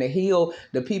trying to heal,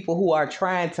 the people who are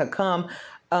trying to come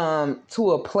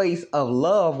to a place of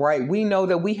love, right? We know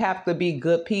that we have to be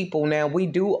good people. Now, we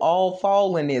do all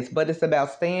fall in this, but it's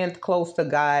about staying close to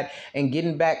God and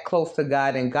getting back close to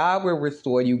God, and God will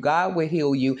restore you. God will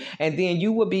heal you. And then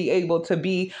you will be able to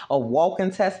be a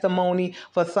walking testimony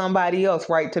for somebody else,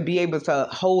 right? To be able to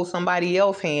hold somebody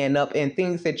else's hand up in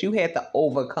things that you had to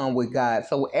overcome with God.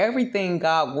 So everything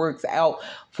God works out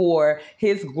for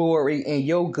his glory and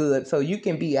your good, so you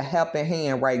can be a helping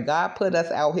hand, right? God put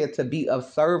us out here to be of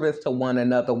service to one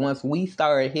another. Once we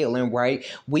start healing, right,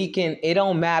 we can, it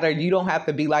don't matter. You don't have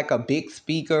to be like a big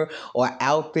speaker or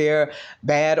out there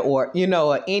bad or,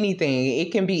 or anything.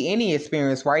 It can be any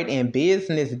experience, right? In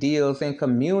business deals, in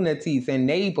communities, in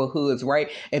neighborhoods, right?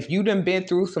 If you done been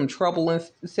through some troubling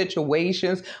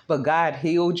situations, but God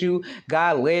healed you,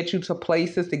 God led you to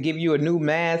places to give you a new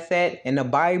mindset. In the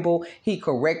Bible, he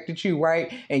corrected you,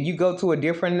 right? And you go to a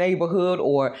different neighborhood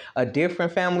or a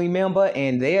different family member,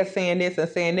 and they're saying this and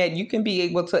saying that, you can be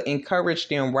able to encourage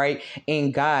them, right,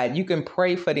 in God. You can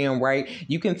pray for them, right?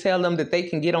 You can tell them that they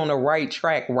can get on the right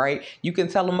track, right? You can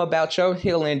tell them about your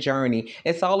healing journey.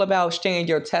 It's all about sharing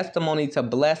your testimony to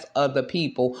bless other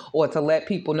people, or to let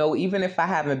people know, even if I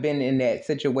haven't been in that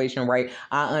situation, right,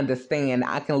 I understand.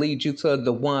 I can lead you to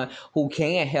the one who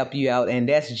can help you out, and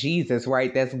that's Jesus,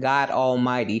 right? That's God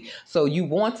Almighty. So you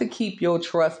want to keep your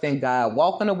trust in God.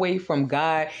 Walking away from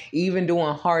God, even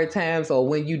during hard times or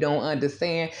when you don't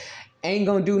understand, ain't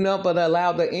gonna do nothing but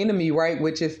allow the enemy, right,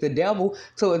 which is the devil,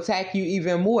 to attack you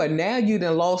even more. Now you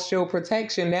done lost your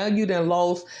protection. Now you done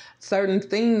lost certain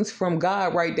things from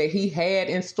God, right, that he had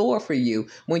in store for you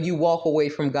when you walk away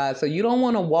from God. So you don't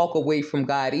want to walk away from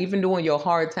God, even during your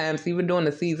hard times, even during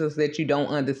the seasons that you don't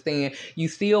understand. You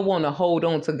still want to hold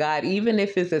on to God, even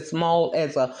if it's as small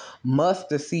as a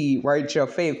mustard seed, right, your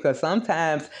faith, because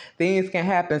sometimes things can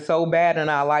happen so bad in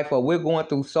our life, or we're going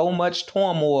through so much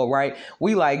turmoil, right?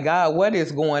 We like, God, what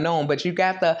is going on? But you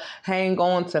got to hang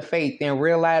on to faith and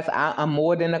realize I'm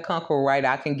more than a conqueror, right?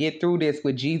 I can get through this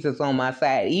with Jesus on my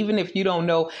side. Even if you don't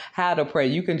know how to pray,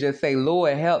 you can just say,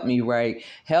 Lord, help me, right?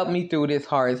 Help me through this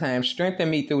hard time. Strengthen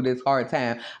me through this hard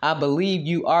time. I believe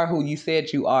you are who you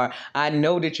said you are. I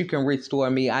know that you can restore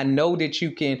me. I know that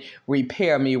you can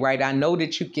repair me, right? I know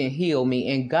that you can heal me.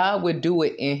 And God would do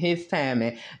it in his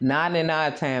timing, not in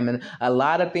our timing. A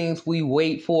lot of things we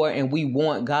wait for and we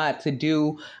want God to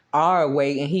do our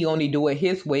way, and he only do it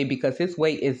his way because his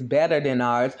way is better than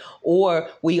ours. Or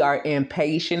we are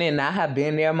impatient, and I have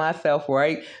been there myself,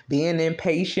 right? Being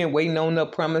impatient, waiting on the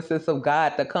promises of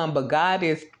God to come. But God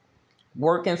is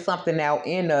working something out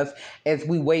in us as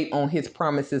we wait on his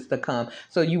promises to come.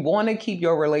 So you want to keep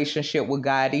your relationship with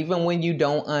God even when you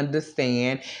don't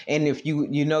understand. And if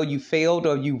you know you failed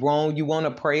or you wrong, you want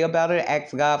to pray about it,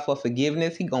 ask God for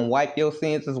forgiveness. He gonna wipe your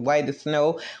sins as white as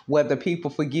snow, whether people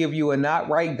forgive you or not,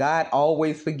 right? God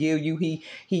always forgive you.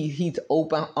 He's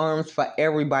open arms for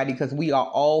everybody because we are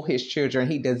all his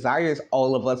children. He desires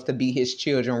all of us to be his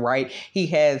children, right? He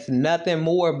has nothing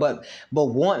more but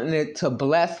wanting it to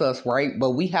bless us, right?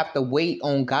 But we have to wait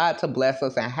on God to bless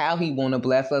us and how he want to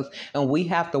bless us. And we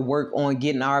have to work on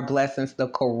getting our blessings the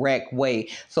correct way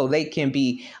so they can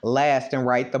be lasting,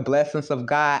 right? The blessings of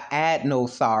God add no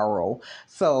sorrow.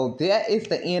 So that is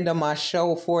the end of my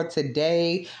show for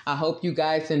today. I hope you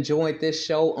guys enjoyed this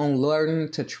show on learning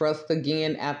to trust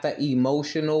again after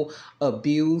emotional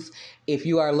abuse. If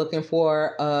you are looking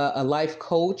for a life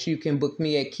coach, you can book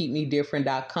me at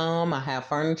keepmedifferent.com. I have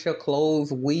furniture,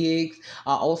 clothes, wigs.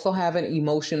 I also have an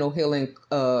emotional healing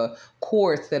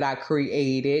course that I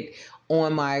created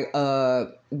on my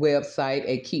website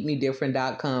at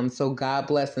keepmedifferent.com. So God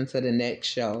bless until the next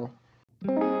show.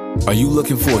 Are you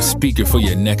looking for a speaker for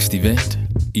your next event?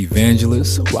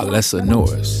 Evangelist Walesa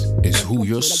Norris is who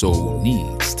your soul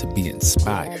needs to be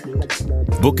inspired.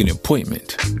 Book an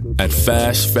appointment at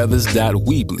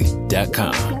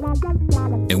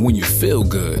fashfeathers.weebly.com. And when you feel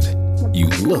good, you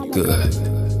look good.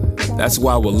 That's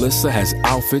why Walesa has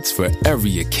outfits for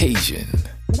every occasion,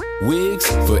 wigs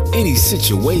for any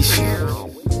situation,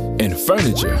 and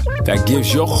furniture that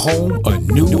gives your home a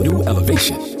new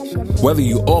elevation. Whether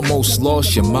you almost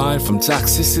lost your mind from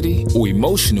toxicity or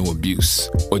emotional abuse,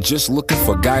 or just looking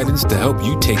for guidance to help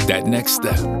you take that next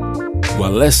step,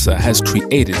 Walesa has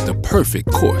created the perfect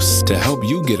course to help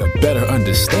you get a better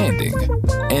understanding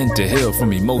and to heal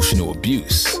from emotional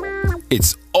abuse.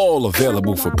 It's all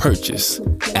available for purchase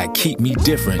at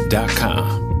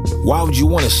keepmedifferent.com. Why would you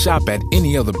want to shop at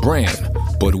any other brand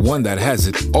but one that has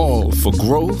it all for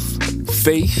growth,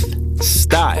 faith,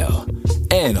 style,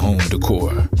 and home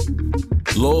decor?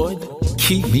 Lord,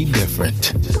 keep me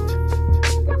different.